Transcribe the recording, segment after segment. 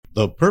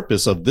The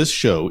purpose of this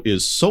show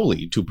is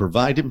solely to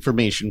provide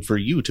information for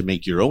you to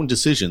make your own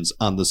decisions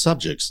on the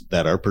subjects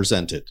that are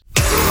presented.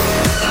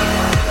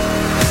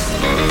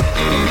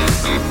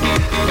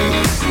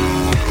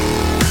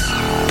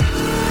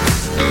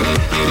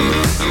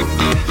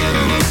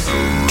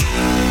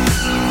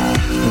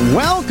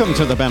 Welcome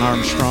to the Ben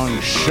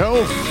Armstrong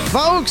Show,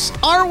 folks.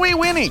 Are we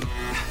winning?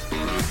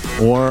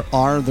 Or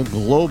are the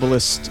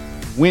globalists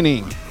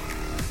winning?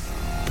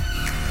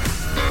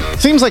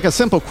 Seems like a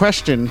simple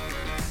question,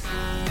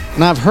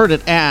 and I've heard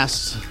it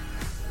asked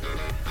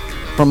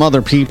from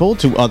other people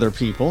to other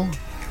people.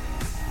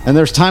 And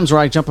there's times where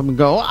I jump up and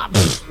go,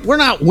 we're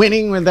not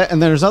winning with that. And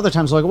there's other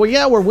times like, well,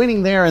 yeah, we're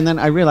winning there. And then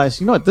I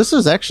realize, you know what, this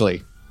is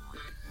actually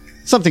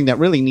something that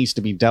really needs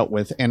to be dealt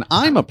with. And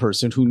I'm a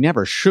person who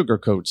never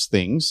sugarcoats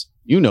things.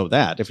 You know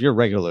that if you're a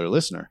regular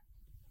listener.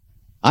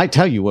 I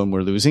tell you when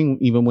we're losing,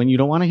 even when you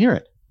don't want to hear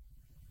it.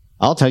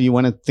 I'll tell you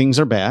when things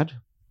are bad,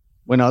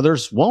 when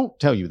others won't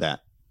tell you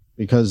that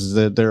because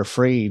they're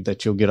afraid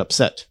that you'll get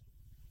upset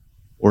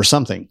or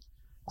something.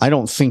 I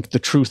don't think the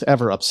truth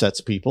ever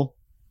upsets people.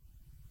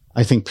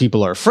 I think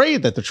people are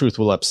afraid that the truth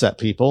will upset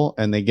people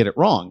and they get it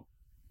wrong.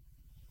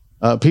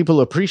 People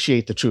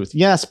appreciate the truth.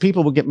 Yes,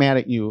 people will get mad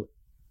at you.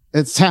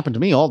 It's happened to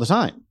me all the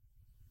time.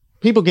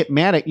 People get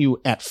mad at you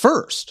at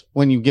first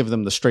when you give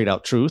them the straight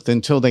out truth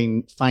until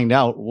they find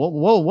out,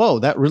 whoa,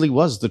 that really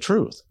was the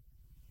truth.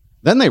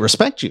 Then they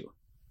respect you.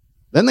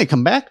 Then they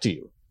come back to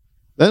you.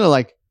 Then they're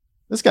like,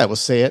 this guy will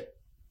say it.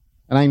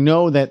 And I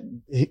know that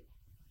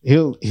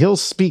he'll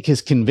speak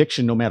his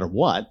conviction no matter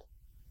what.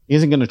 He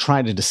isn't going to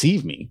try to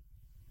deceive me.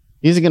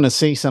 He isn't going to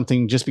say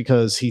something just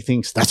because he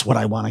thinks that's what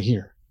I want to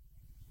hear.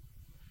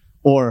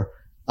 Or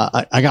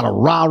I got to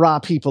rah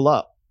people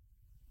up.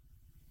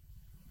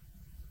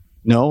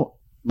 No,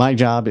 my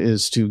job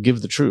is to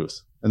give the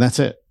truth, and that's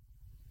it.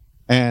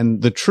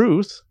 And the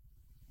truth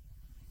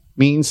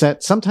means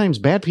that sometimes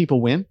bad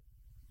people win.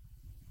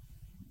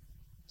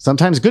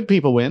 Sometimes good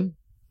people win.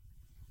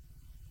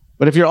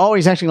 But if you're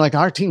always acting like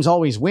our team's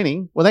always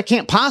winning, well, that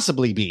can't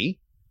possibly be.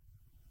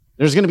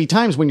 There's going to be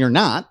times when you're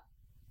not.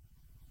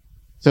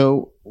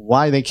 So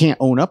why they can't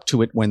own up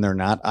to it when they're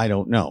not, I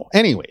don't know.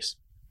 Anyways,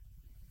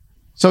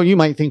 so you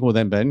might think, well,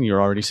 then, Ben,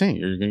 you're already saying,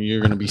 you're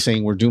going to be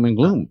saying we're doom and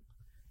gloom.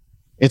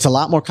 It's a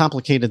lot more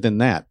complicated than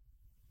that.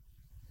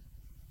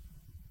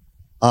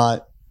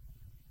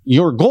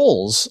 Your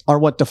goals are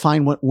what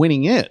define what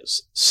winning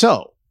is.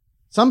 So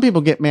some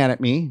people get mad at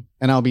me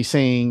and I'll be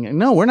saying,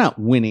 no, we're not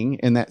winning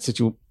in that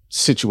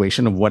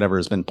situation of whatever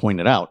has been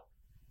pointed out.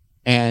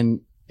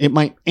 And it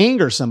might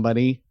anger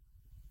somebody,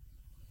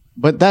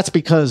 but that's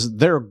because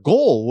their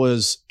goal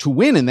was to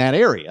win in that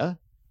area.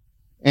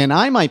 And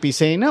I might be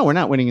saying, no, we're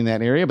not winning in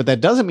that area, but that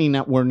doesn't mean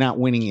that we're not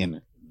winning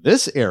in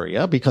this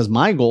area because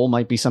my goal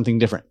might be something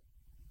different.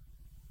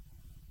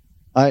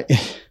 I'm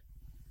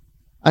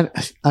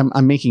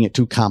making it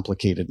too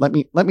complicated. Let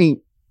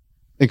me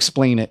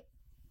explain it.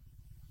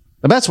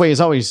 The best way is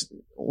always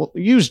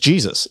use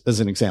Jesus as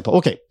an example.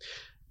 Okay.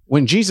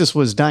 When Jesus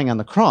was dying on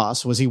the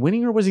cross, was he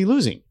winning or was he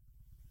losing?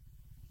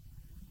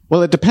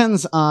 Well, it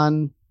depends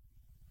on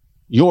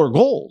your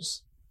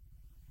goals.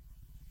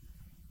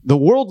 The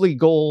worldly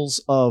goals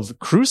of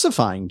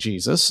crucifying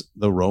Jesus,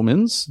 the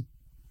Romans,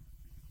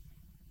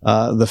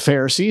 the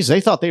Pharisees, they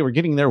thought they were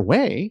getting their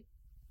way.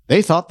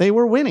 They thought they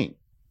were winning.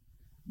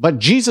 But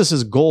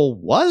Jesus' goal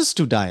was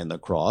to die on the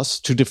cross,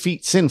 to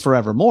defeat sin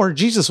forevermore.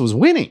 Jesus was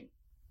winning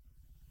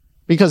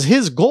because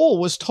his goal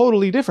was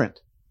totally different.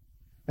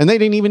 And they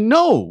didn't even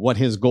know what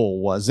his goal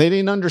was. They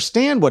didn't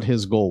understand what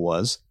his goal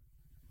was.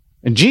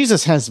 And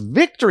Jesus has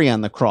victory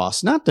on the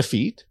cross, not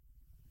defeat.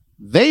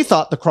 They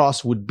thought the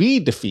cross would be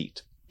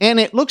defeat. And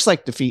it looks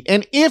like defeat.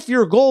 And if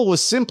your goal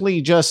was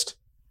simply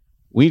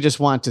we just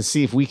want to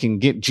see if we can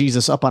get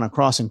Jesus up on a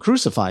cross and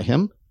crucify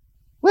him,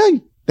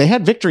 well, they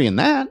had victory in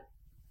that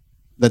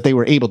they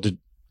were able to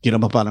get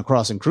him up on a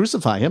cross and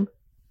crucify him.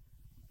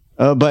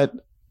 But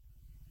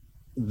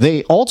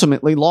they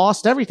ultimately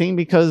lost everything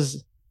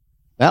because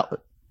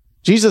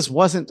Jesus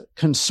wasn't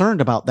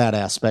concerned about that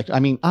aspect. I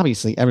mean,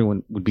 obviously,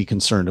 everyone would be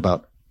concerned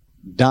about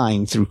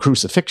dying through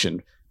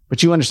crucifixion.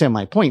 But you understand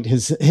my point.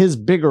 His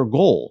bigger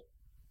goal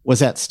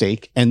was at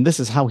stake, and this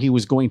is how he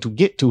was going to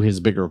get to his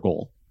bigger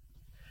goal.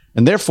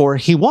 And therefore,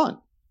 he won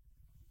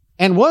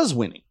and was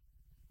winning,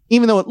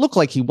 even though it looked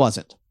like he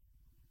wasn't.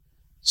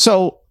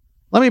 So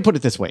let me put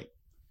it this way.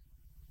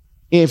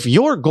 If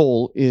your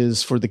goal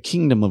is for the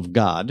kingdom of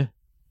God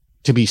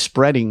to be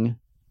spreading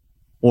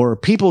or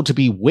people to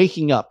be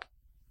waking up,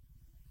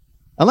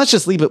 and let's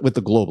just leave it with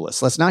the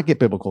globalists. Let's not get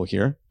biblical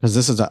here because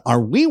this is are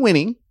we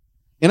winning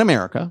in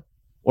America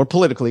or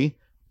politically,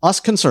 us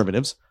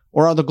conservatives,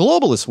 or are the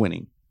globalists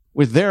winning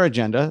with their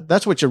agenda?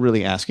 That's what you're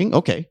really asking.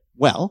 Okay,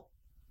 well,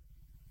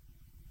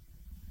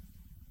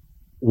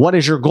 what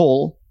is your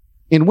goal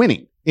in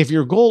winning? If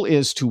your goal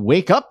is to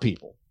wake up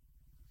people,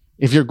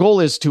 if your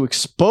goal is to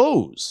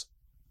expose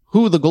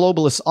who the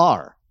globalists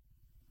are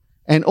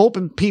and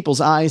open people's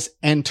eyes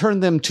and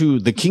turn them to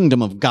the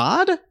kingdom of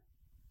God,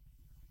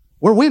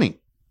 we're winning.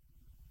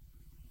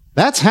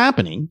 That's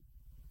happening.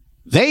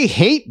 They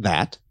hate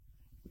that.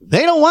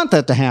 They don't want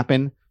that to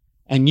happen.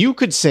 And you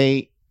could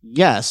say,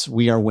 yes,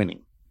 we are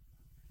winning.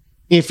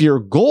 If your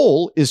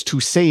goal is to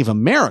save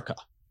America,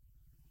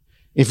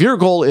 if your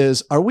goal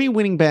is, are we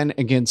winning, Ben,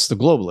 against the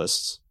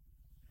globalists?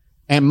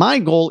 And my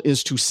goal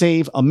is to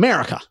save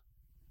America.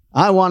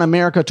 I want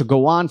America to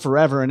go on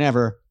forever and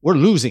ever. We're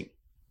losing.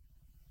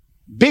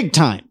 Big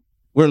time.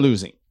 We're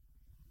losing.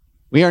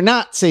 We are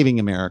not saving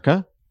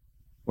America.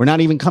 We're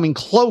not even coming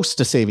close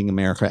to saving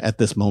America at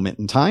this moment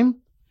in time.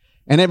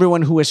 And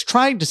everyone who has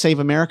tried to save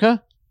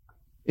America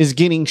is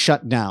getting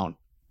shut down.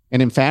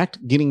 And in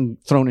fact, getting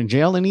thrown in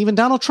jail. And even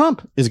Donald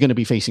Trump is going to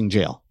be facing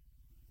jail.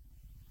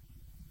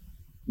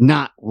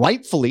 Not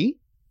rightfully.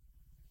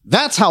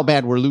 That's how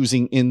bad we're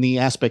losing in the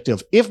aspect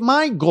of, if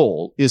my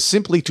goal is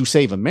simply to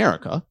save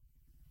America,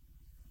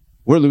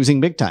 we're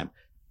losing big time.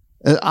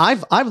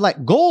 I've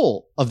let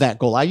go of that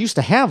goal. I used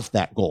to have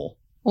that goal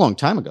a long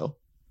time ago,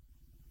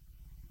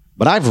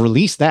 but I've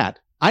released that.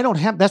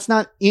 That's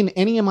not in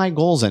any of my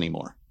goals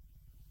anymore.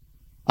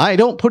 I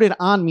don't put it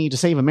on me to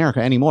save America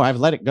anymore. I've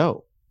let it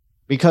go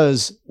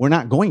because we're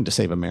not going to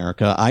save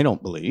America. I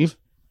don't believe,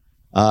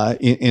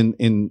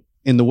 in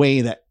the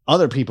way that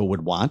other people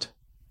would want.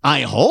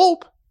 I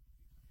hope.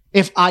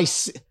 If I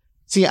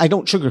see, I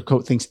don't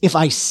sugarcoat things. If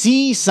I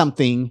see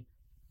something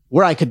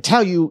where I could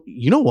tell you,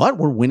 you know what,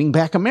 we're winning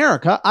back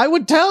America, I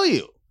would tell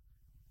you.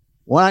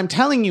 What I'm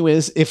telling you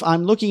is, if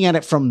I'm looking at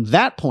it from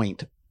that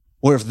point,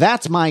 or if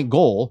that's my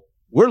goal,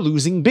 we're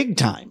losing big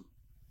time.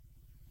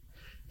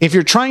 If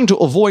you're trying to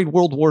avoid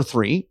World War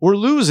III, we're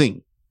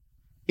losing.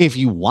 If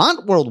you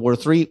want World War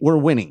III, we're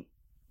winning.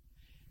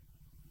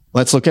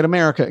 Let's look at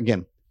America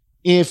again.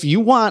 If you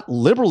want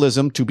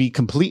liberalism to be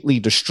completely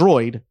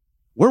destroyed,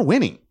 we're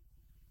winning.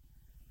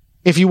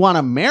 If you want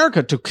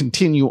America to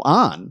continue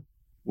on,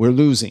 we're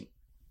losing.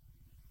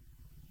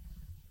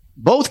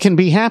 Both can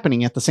be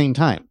happening at the same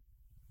time.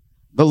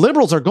 The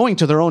liberals are going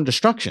to their own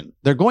destruction.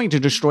 They're going to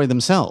destroy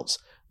themselves.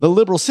 The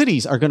liberal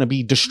cities are going to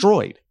be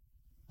destroyed.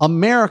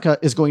 America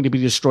is going to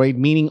be destroyed,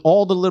 meaning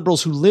all the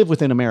liberals who live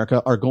within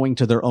America are going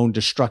to their own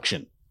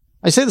destruction.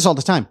 I say this all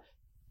the time.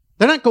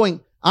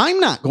 I'm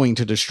not going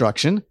to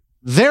destruction.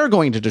 They're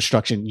going to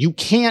destruction. You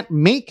can't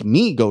make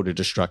me go to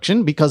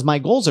destruction because my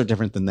goals are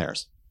different than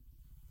theirs.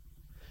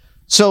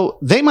 So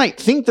they might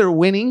think they're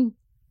winning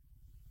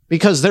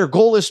because their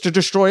goal is to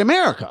destroy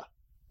America.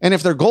 And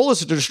if their goal is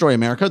to destroy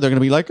America, they're going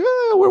to be like,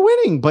 oh, we're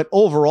winning. But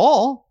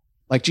overall,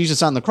 like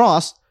Jesus on the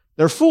cross,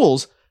 they're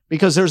fools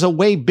because there's a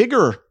way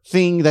bigger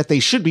thing that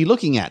they should be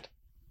looking at.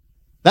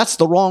 That's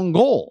the wrong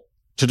goal,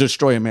 to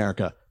destroy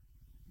America.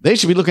 They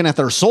should be looking at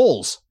their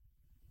souls.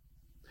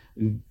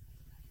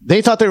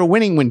 They thought they were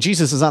winning when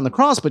Jesus is on the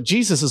cross, but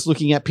Jesus is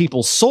looking at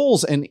people's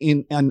souls and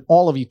in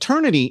all of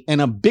eternity,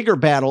 and a bigger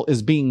battle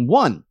is being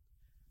won.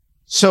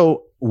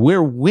 So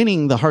we're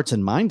winning the hearts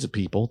and minds of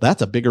people.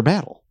 That's a bigger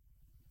battle.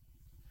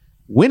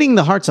 Winning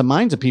the hearts and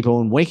minds of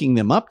people and waking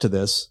them up to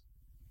this.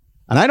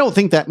 And I don't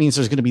think that means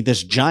there's going to be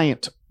this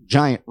giant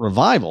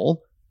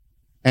revival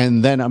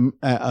and then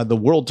the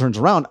world turns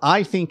around.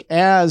 I think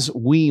as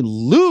we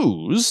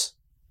lose,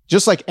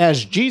 just like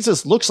as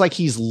Jesus looks like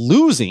he's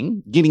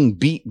losing, getting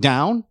beat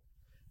down,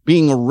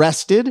 being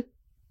arrested,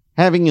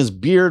 having his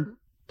beard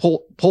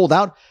pulled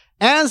out,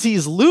 as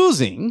he's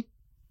losing,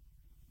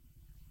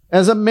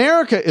 as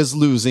America is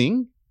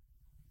losing,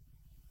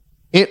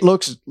 it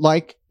looks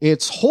like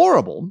it's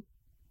horrible,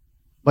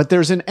 but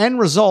there's an end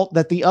result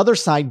that the other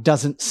side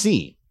doesn't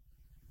see.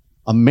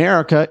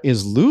 America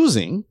is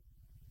losing,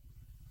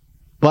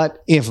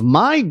 but if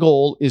my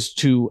goal is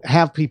to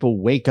have people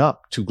wake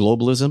up to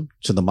globalism,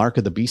 to the mark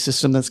of the beast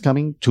system that's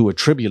coming, to a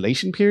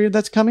tribulation period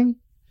that's coming,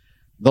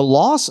 the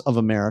loss of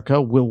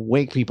America will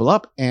wake people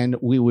up, and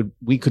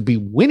we could be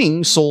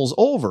winning souls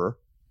over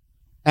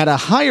at a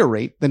higher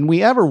rate than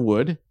we ever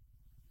would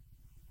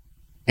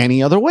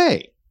any other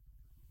way.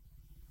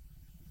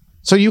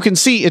 So you can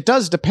see it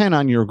does depend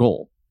on your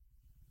goal.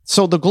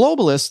 So the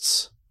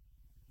globalists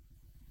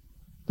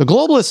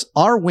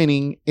are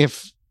winning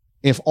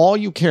if all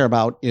you care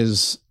about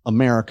is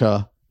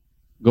America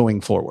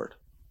going forward.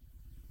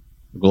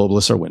 The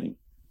globalists are winning.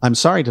 I'm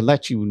sorry to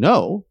let you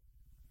know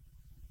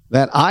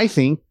that I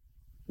think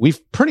we've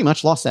pretty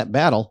much lost that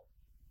battle.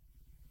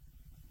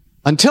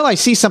 Until I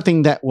see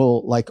something that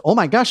will, like, oh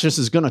my gosh, this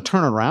is going to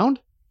turn around,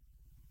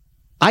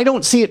 I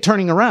don't see it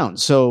turning around.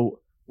 So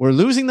we're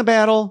losing the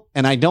battle,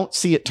 and I don't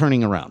see it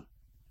turning around.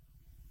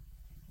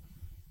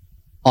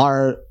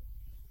 Are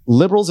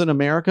liberals in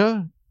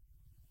America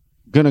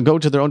going to go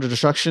to their own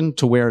destruction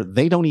to where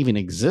they don't even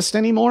exist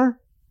anymore?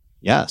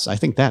 Yes, I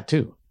think that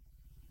too.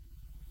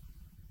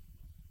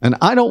 And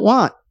I don't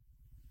want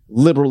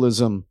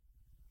liberalism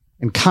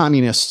and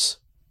communists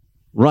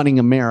running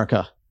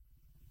America.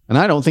 And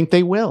I don't think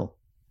they will.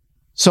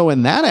 So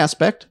in that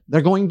aspect,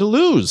 they're going to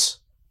lose.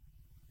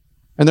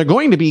 And they're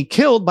going to be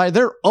killed by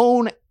their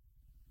own,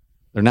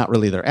 they're not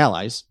really their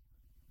allies,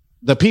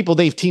 the people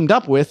they've teamed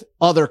up with,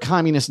 other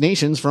communist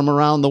nations from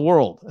around the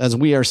world. As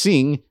we are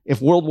seeing, if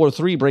World War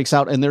III breaks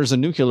out and there's a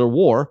nuclear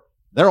war,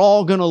 they're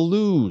all going to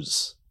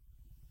lose.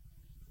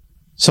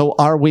 So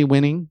are we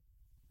winning?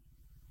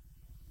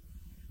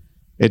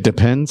 It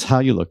depends how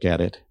you look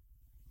at it.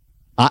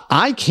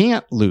 I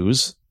can't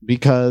lose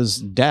because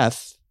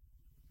death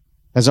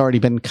has already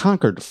been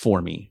conquered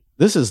for me.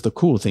 This is the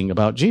cool thing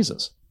about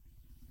Jesus.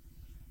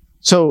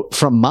 So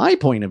from my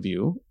point of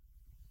view,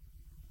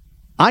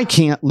 I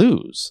can't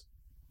lose.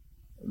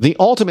 The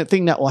ultimate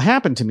thing that will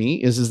happen to me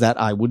is that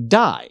I would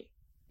die.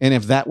 And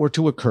if that were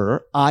to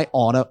occur, I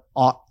ought to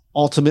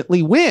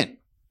ultimately win.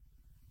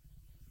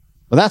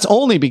 But that's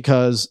only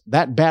because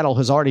that battle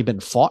has already been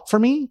fought for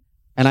me,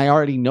 and I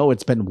already know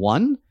it's been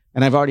won,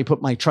 and I've already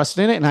put my trust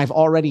in it, and I've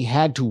already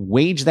had to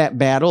wage that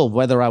battle of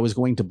whether I was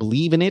going to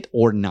believe in it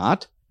or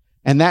not.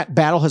 And that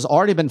battle has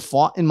already been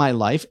fought in my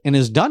life and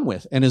is done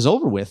with and is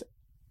over with.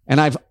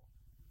 And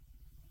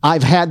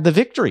I've had the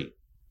victory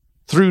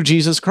through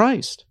Jesus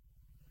Christ.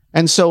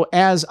 And so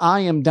as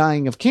I am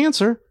dying of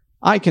cancer,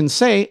 I can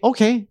say,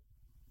 okay,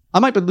 I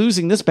might be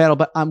losing this battle,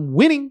 but I'm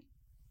winning.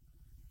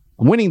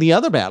 I'm winning the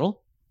other battle.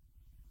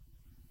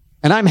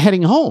 And I'm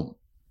heading home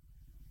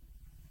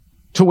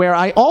to where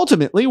I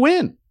ultimately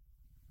win.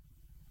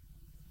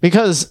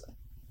 Because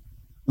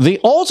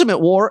the ultimate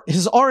war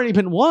has already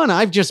been won.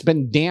 I've just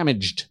been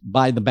damaged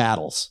by the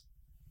battles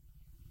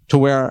to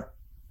where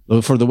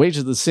for the wages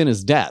of the sin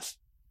is death.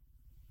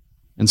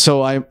 And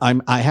so I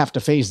have to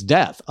face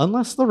death,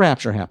 unless the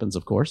rapture happens,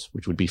 of course,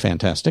 which would be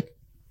fantastic.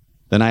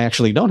 Then I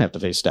actually don't have to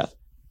face death,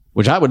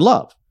 which I would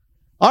love.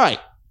 All right.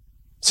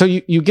 So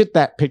you get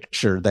that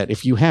picture that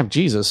if you have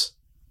Jesus,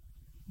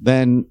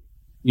 then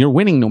you're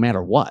winning no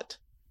matter what.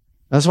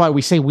 That's why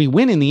we say we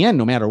win in the end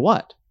no matter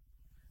what.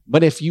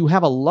 But if you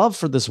have a love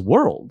for this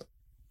world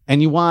and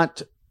you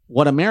want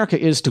what America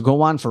is to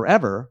go on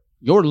forever,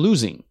 you're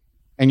losing.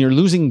 And you're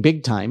losing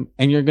big time,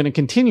 and you're going to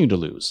continue to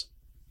lose.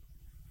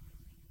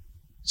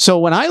 So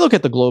when I look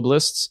at the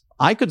globalists,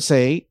 I could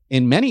say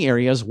in many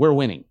areas we're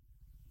winning.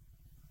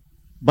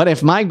 But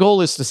if my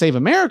goal is to save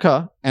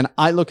America, and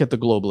I look at the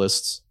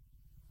globalists,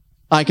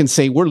 I can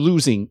say we're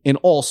losing in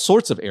all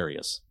sorts of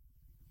areas.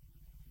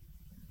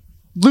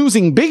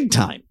 Losing big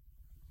time.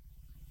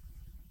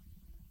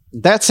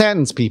 That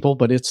saddens people,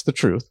 but it's the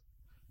truth.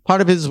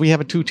 Part of it is we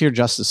have a two-tier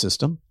justice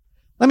system.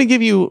 Let me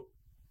give you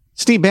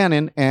Steve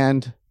Bannon,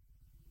 and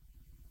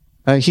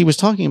he was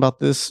talking about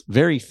this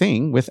very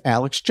thing with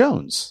Alex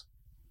Jones.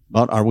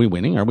 About are we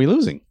winning? Are we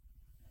losing?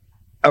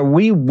 Are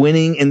we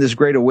winning in this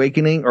great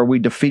awakening? Are we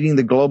defeating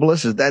the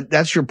globalists?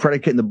 That's your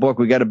predicate in the book.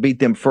 We got to beat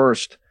them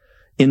first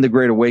in the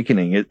great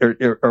awakening.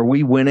 Are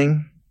we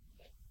winning?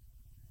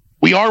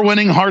 We are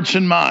winning hearts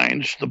and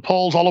minds. The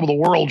polls all over the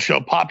world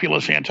show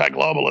populist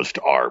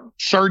anti-globalists are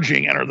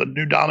surging and are the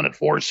new dominant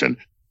force and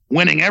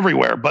winning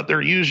everywhere. But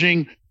they're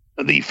using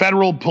the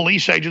federal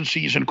police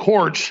agencies and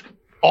courts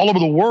all over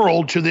the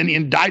world to then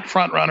indict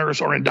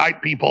frontrunners or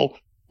indict people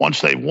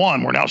once they've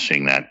won. We're now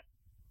seeing that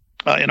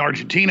in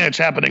Argentina. It's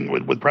happening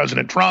with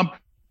President Trump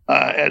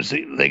as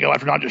they go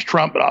after not just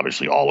Trump, but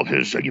obviously all of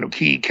his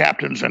key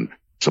captains and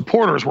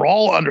supporters. We're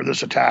all under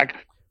this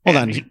attack. Hold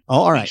on.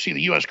 All right. See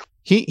the U.S.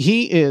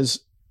 He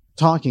is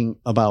talking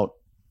about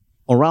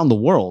around the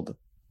world,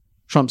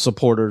 Trump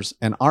supporters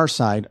and our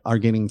side are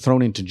getting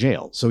thrown into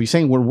jail. So he's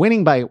saying we're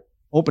winning by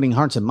opening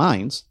hearts and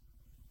minds.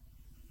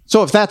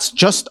 So if that's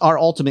just our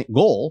ultimate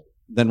goal,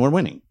 then we're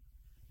winning.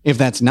 If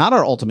that's not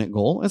our ultimate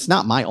goal, it's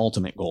not my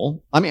ultimate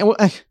goal. I mean,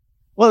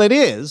 well, it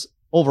is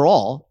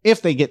overall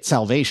if they get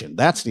salvation.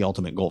 That's the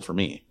ultimate goal for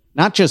me.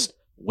 Not just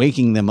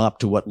waking them up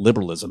to what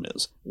liberalism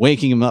is,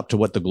 waking them up to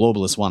what the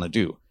globalists want to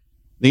do.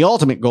 The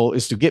ultimate goal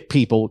is to get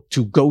people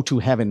to go to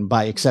heaven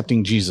by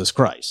accepting Jesus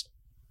Christ.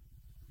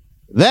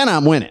 Then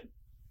I'm winning.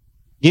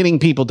 Getting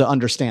people to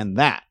understand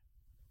that.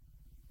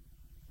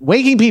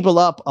 Waking people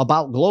up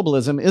about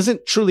globalism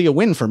isn't truly a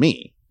win for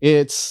me.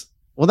 It's,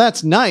 well,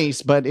 that's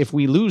nice, but if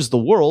we lose the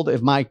world,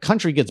 if my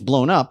country gets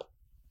blown up,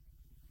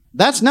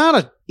 that's not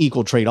an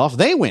equal trade-off.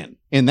 They win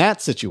in that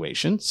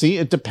situation. See,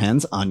 it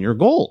depends on your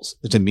goals.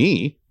 To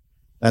me,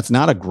 that's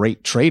not a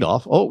great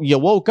trade-off. Oh, you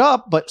woke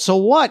up, but so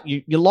what?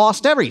 You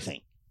lost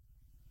everything.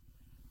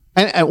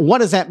 And what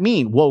does that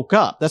mean, woke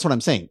up? That's what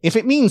I'm saying. If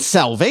it means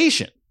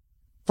salvation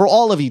for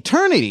all of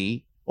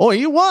eternity, oh,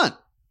 you won.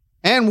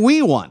 And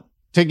we won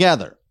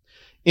together.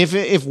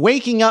 If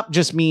waking up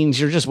just means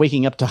you're just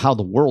waking up to how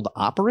the world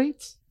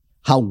operates,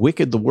 how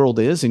wicked the world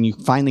is, and you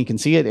finally can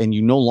see it, and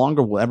you no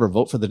longer will ever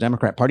vote for the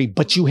Democrat Party,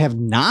 but you have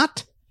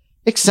not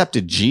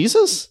accepted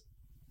Jesus,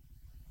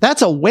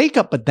 that's a wake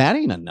up, but that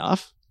ain't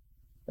enough.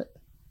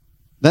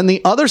 Then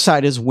the other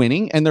side is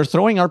winning, and they're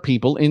throwing our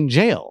people in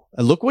jail.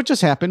 And look what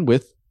just happened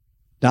with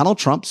Donald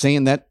Trump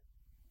saying that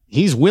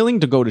he's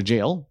willing to go to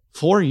jail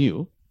for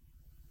you,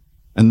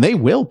 and they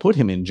will put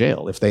him in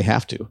jail if they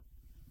have to.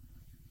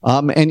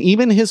 And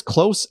even his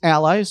close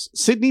allies,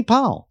 Sidney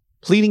Powell,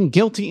 pleading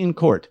guilty in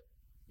court.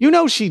 You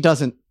know she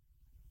doesn't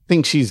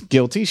think she's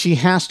guilty. She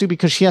has to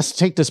because she has to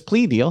take this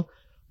plea deal.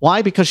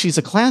 Why? Because she's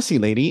a classy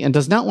lady and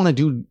does not want to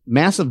do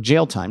massive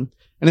jail time.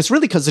 And it's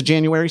really because of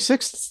January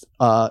 6th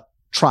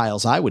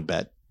trials, I would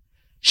bet.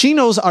 She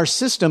knows our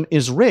system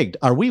is rigged.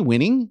 Are we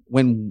winning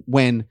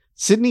when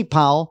Sidney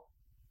Powell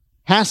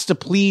has to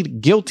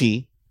plead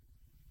guilty,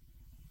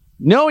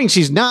 knowing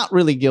she's not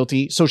really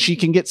guilty, so she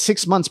can get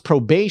 6 months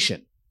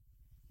probation.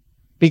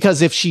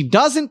 Because if she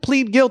doesn't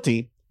plead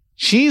guilty,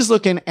 she's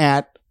looking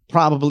at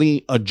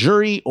probably a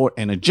jury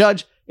and a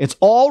judge. It's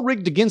all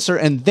rigged against her,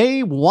 and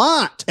they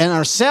want and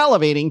are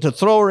salivating to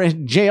throw her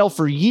in jail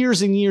for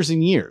years and years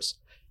and years.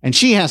 And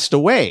she has to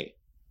weigh,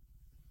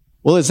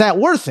 well, is that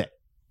worth it?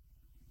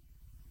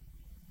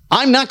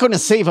 I'm not going to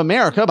save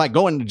America by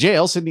going to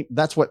jail.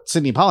 That's what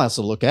Sidney Powell has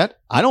to look at.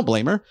 I don't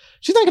blame her.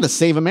 She's not going to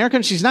save America,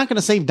 and she's not going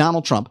to save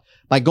Donald Trump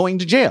by going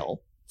to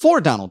jail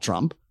for Donald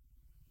Trump.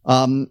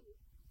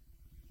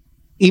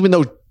 Even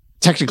though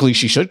technically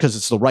she should, because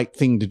it's the right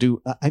thing to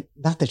do.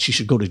 Not that she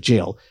should go to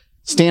jail.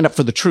 Stand up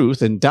for the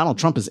truth, and Donald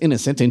Trump is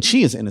innocent, and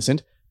she is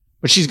innocent.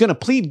 But she's going to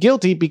plead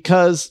guilty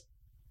because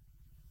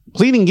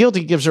pleading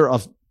guilty gives her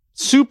a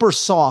super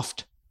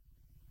soft.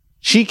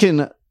 She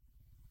can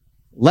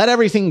let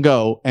everything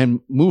go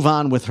and move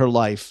on with her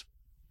life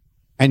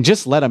and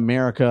just let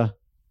America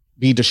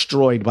be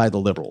destroyed by the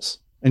liberals.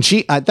 And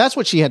that's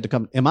what she had to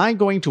come. Am I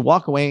going to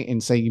walk away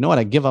and say, you know what?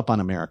 I give up on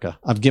America.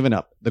 I've given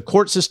up. The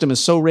court system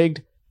is so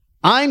rigged.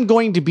 I'm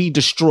going to be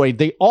destroyed.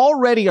 They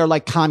already are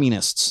like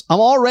communists.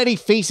 I'm already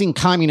facing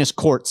communist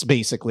courts,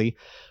 basically,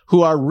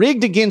 who are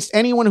rigged against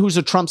anyone who's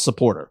a Trump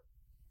supporter.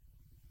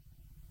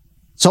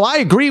 So I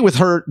agree with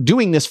her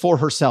doing this for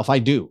herself. I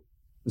do.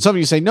 And some of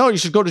you say, no, you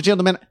should go to jail.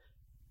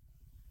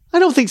 I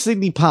don't think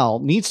Sidney Powell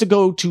needs to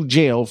go to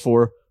jail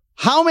for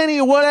how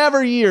many,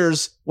 whatever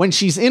years when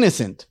she's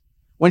innocent,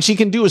 when she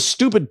can do a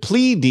stupid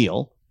plea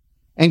deal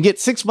and get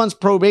 6 months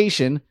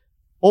probation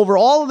over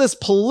all of this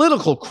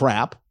political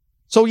crap.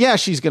 So yeah,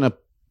 she's going to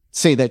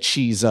say that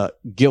she's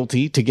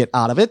guilty to get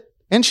out of it.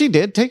 And she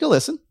did. Take a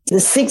listen. The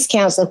 6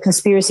 counts of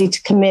conspiracy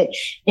to commit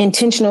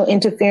intentional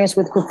interference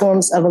with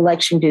performance of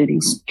election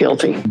duties.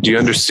 Guilty. Do you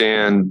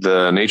understand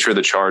the nature of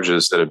the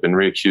charges that have been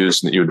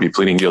reaccused and that you would be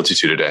pleading guilty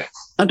to today?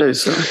 I do,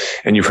 sir.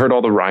 And you've heard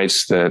all the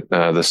rights that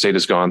the state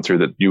has gone through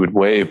that you would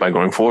waive by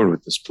going forward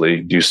with this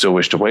plea. Do you still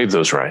wish to waive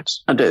those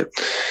rights? I do.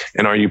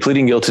 And are you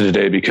pleading guilty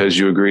today because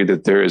you agree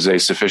that there is a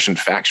sufficient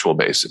factual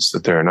basis,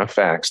 that there are enough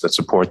facts that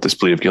support this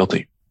plea of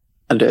guilty?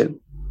 I do.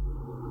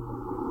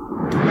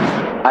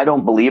 I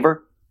don't believe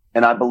her,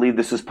 and I believe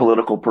this is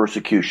political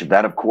persecution.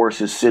 That, of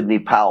course, is Sidney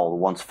Powell, the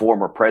once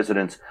former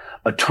president's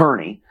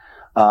attorney,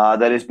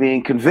 that is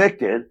being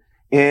convicted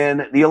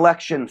in the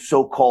election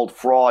so-called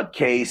fraud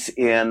case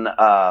in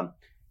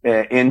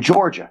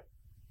Georgia.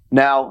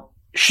 Now,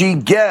 she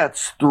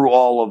gets through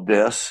all of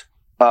this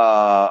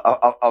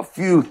a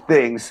few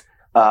things,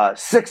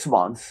 6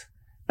 months.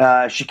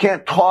 She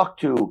can't talk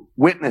to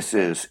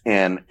witnesses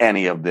in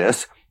any of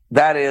this.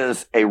 That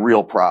is a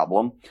real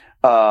problem.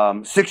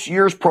 6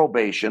 years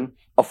probation,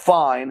 a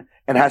fine,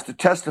 and has to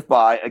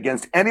testify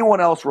against anyone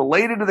else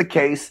related to the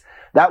case.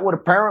 That would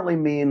apparently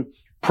mean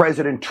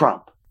President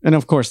Trump. And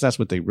of course, that's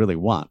what they really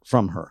want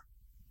from her,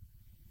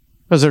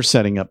 because they're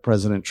setting up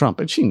President Trump,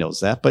 and she knows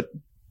that. But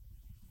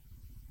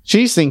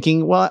she's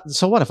thinking, well,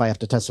 so what if I have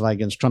to testify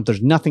against Trump?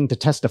 There's nothing to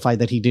testify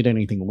that he did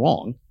anything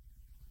wrong.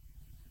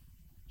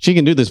 She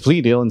can do this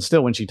plea deal and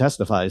still, when she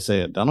testifies,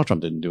 say Donald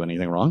Trump didn't do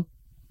anything wrong.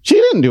 She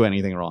didn't do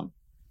anything wrong.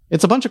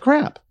 It's a bunch of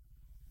crap.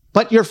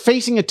 But you're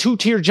facing a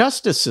 2-tier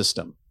justice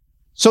system.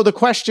 So the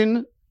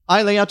question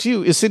I lay out to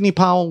you, is Sidney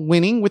Powell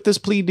winning with this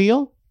plea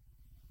deal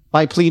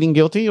by pleading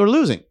guilty or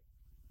losing?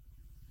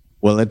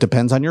 Well, it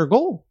depends on your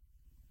goal.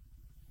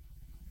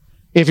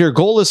 If your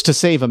goal is to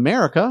save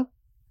America,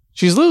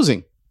 she's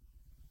losing.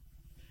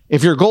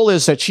 If your goal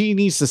is that she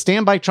needs to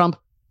stand by Trump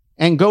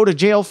and go to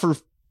jail for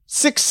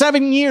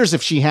 6-7 years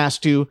if she has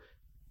to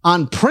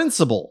on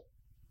principle,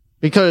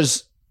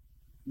 because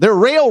they're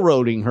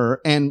railroading her,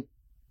 and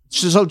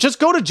so just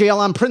go to jail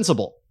on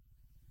principle.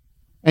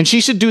 And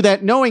she should do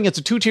that knowing it's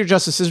a 2-tier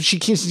justice system.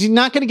 She's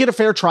not going to get a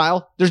fair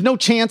trial. There's no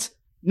chance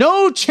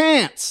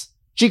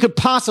she could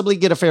possibly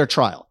get a fair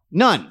trial.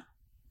 None.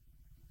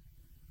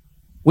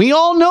 We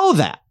all know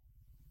that.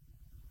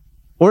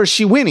 Or is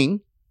she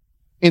winning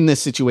in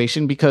this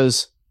situation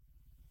because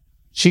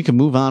she can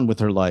move on with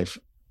her life?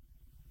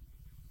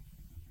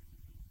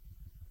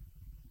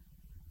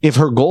 If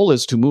her goal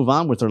is to move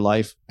on with her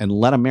life and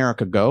let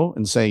America go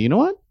and say, you know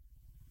what?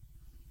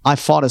 I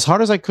fought as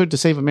hard as I could to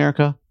save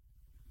America.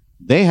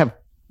 They have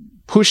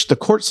pushed the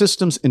court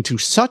systems into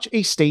such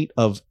a state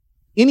of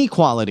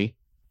inequality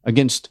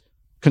against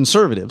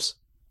conservatives,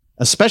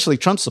 especially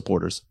Trump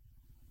supporters,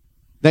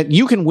 that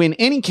you can win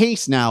any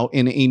case now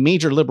in a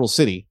major liberal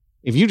city.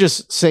 If you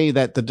just say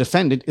that the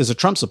defendant is a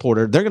Trump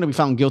supporter, they're going to be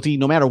found guilty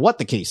no matter what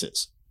the case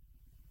is.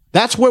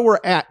 That's where we're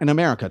at in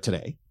America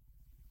today.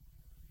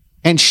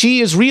 And she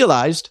has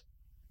realized,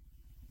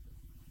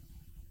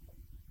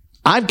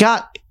 I've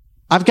got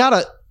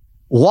to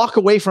walk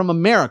away from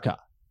America.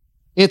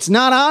 It's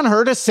not on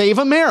her to save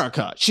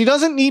America. She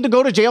doesn't need to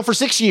go to jail for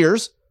 6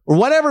 years or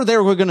whatever they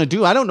were going to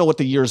do. I don't know what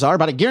the years are,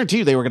 but I guarantee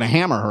you they were going to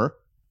hammer her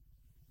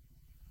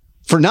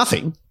for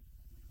nothing.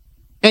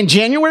 And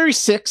January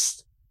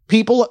 6th,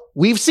 people,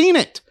 we've seen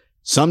it.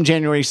 Some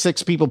January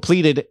 6th people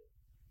pleaded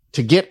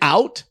to get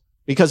out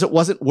because it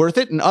wasn't worth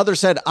it. And others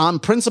said, on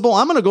principle,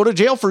 I'm going to go to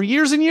jail for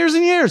years and years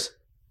and years.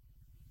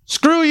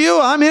 Screw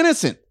you, I'm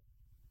innocent.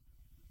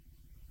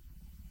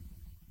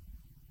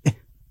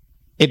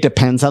 It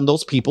depends on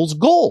those people's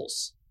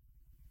goals.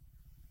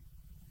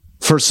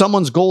 For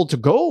someone's goal to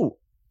go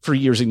for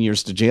years and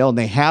years to jail and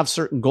they have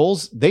certain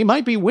goals, they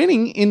might be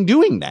winning in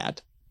doing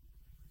that.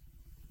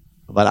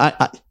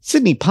 But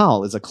Sidney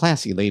Powell is a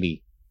classy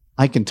lady.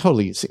 I can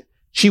totally see.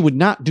 She would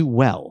not do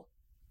well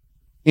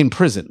in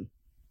prison.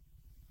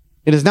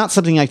 It is not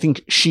something I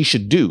think she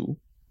should do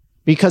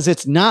because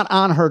it's not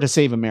on her to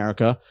save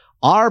America.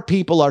 Our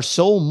people are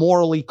so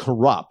morally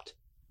corrupt.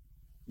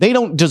 They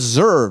don't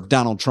deserve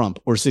Donald Trump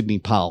or Sidney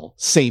Powell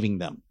saving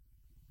them.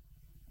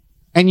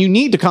 And you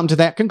need to come to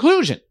that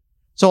conclusion.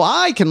 So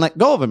I can let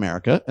go of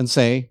America and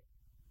say,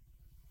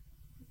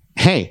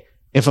 hey,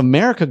 if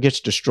America gets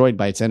destroyed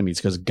by its enemies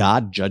because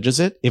God judges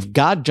it, if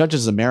God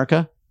judges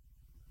America,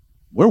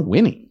 we're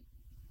winning.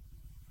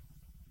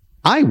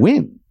 I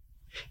win.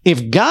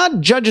 If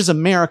God judges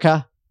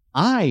America,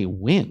 I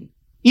win.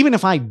 Even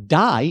if I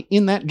die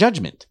in that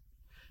judgment,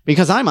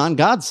 because I'm on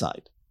God's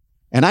side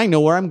and I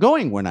know where I'm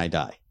going when I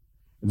die.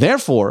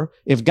 Therefore,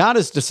 if God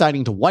is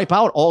deciding to wipe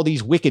out all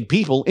these wicked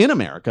people in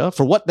America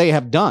for what they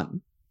have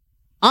done,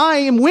 I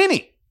am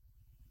winning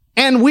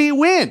and we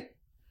win.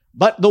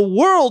 But the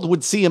world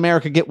would see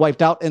America get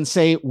wiped out and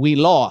say, we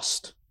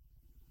lost.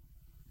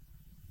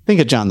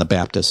 Think of John the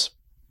Baptist.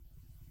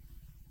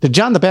 Did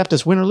John the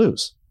Baptist win or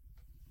lose?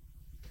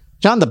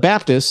 John the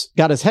Baptist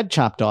got his head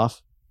chopped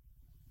off.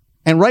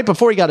 And right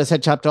before he got his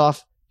head chopped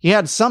off, he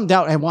had some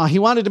doubt. And he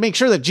wanted to make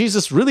sure that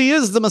Jesus really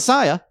is the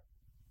Messiah,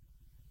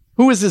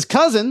 who is his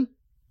cousin.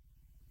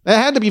 That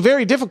had to be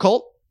very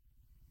difficult.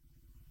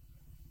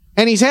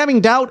 And he's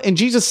having doubt, and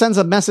Jesus sends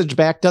a message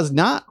back, does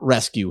not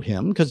rescue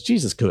him, because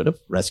Jesus could have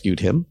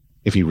rescued him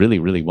if he really,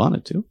 really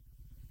wanted to.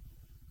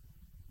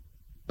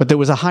 But there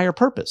was a higher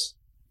purpose.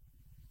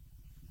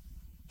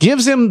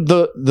 Gives him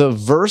the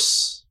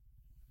verse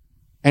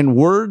and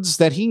words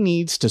that he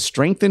needs to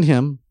strengthen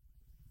him,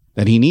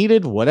 that he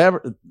needed,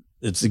 whatever.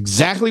 It's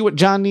exactly what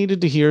John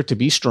needed to hear to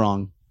be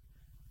strong.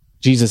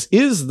 Jesus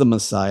is the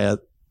Messiah.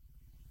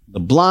 The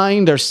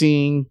blind are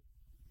seeing.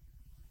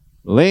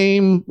 The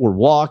lame were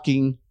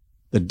walking.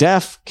 The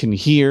deaf can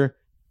hear.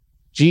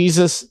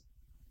 Jesus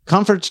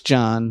comforts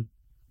John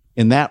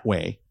in that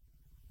way.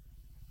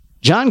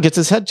 John gets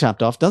his head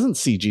chopped off, doesn't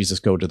see Jesus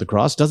go to the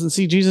cross, doesn't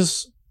see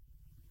Jesus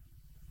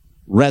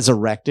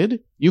resurrected.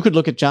 You could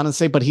look at John and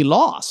say, but he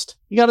lost.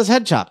 He got his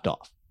head chopped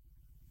off.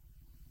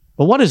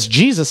 But what does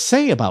Jesus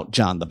say about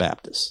John the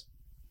Baptist?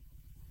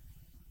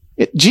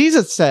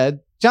 Jesus said,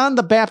 John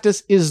the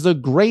Baptist is the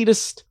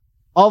greatest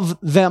of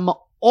them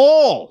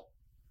all.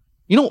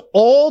 You know,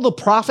 all the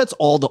prophets,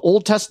 all the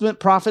Old Testament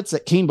prophets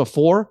that came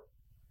before,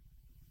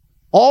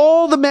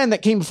 all the men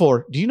that came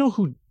before, do you know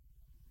who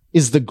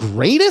is the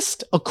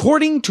greatest?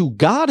 According to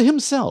God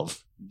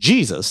himself,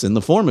 Jesus, in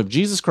the form of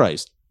Jesus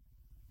Christ,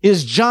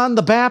 is John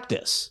the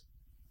Baptist.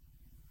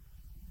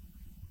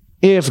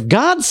 If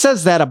God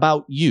says that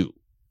about you,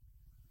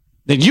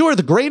 then you are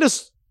the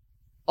greatest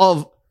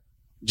of,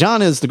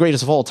 John is the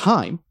greatest of all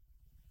time.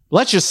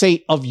 Let's just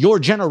say of your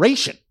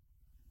generation.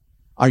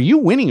 Are you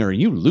winning or are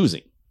you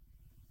losing?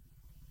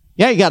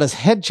 Yeah, he got his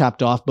head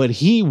chopped off, but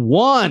he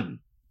won.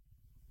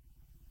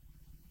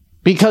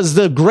 Because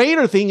the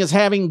greater thing is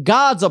having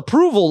God's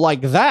approval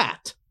like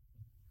that.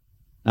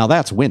 Now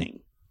that's winning.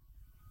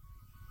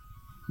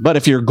 But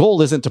if your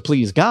goal isn't to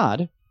please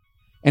God,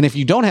 and if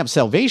you don't have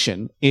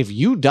salvation, if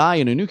you die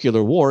in a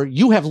nuclear war,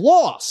 you have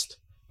lost.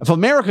 If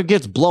America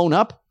gets blown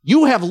up,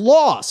 you have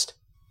lost.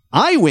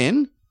 I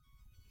win.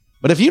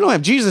 But if you don't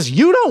have Jesus,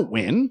 you don't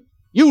win.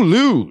 You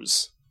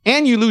lose.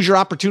 And you lose your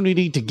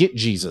opportunity to get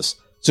Jesus.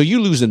 So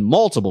you lose in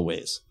multiple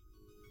ways.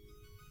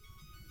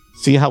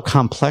 See how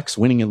complex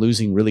winning and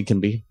losing really can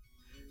be?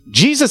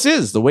 Jesus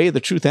is the way, the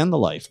truth, and the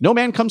life. No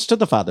man comes to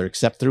the Father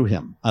except through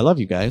him. I love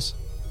you guys.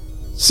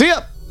 See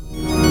ya!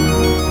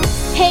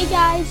 Hey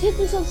guys, hit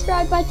the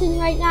subscribe button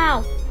right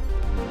now.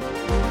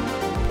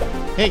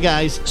 Hey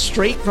guys,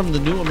 straight from the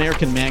New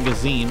American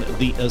Magazine,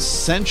 the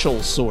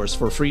essential source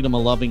for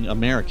freedom-loving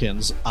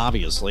Americans,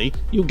 obviously,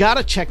 you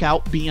gotta check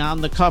out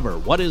Beyond the Cover.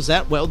 What is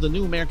that? Well, the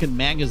New American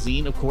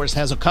Magazine, of course,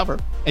 has a cover,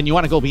 and you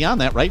want to go beyond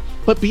that, right?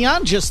 But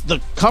beyond just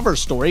the cover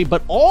story,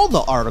 but all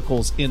the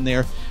articles in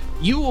there,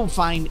 you will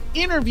find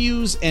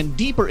interviews and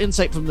deeper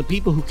insight from the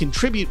people who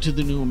contribute to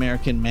the New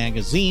American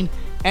Magazine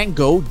and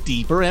go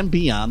deeper and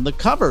beyond the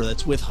cover.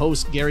 That's with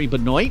host Gary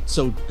Benoit,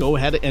 so go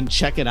ahead and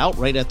check it out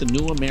right at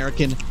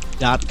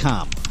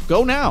thenewamerican.com.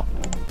 Go now.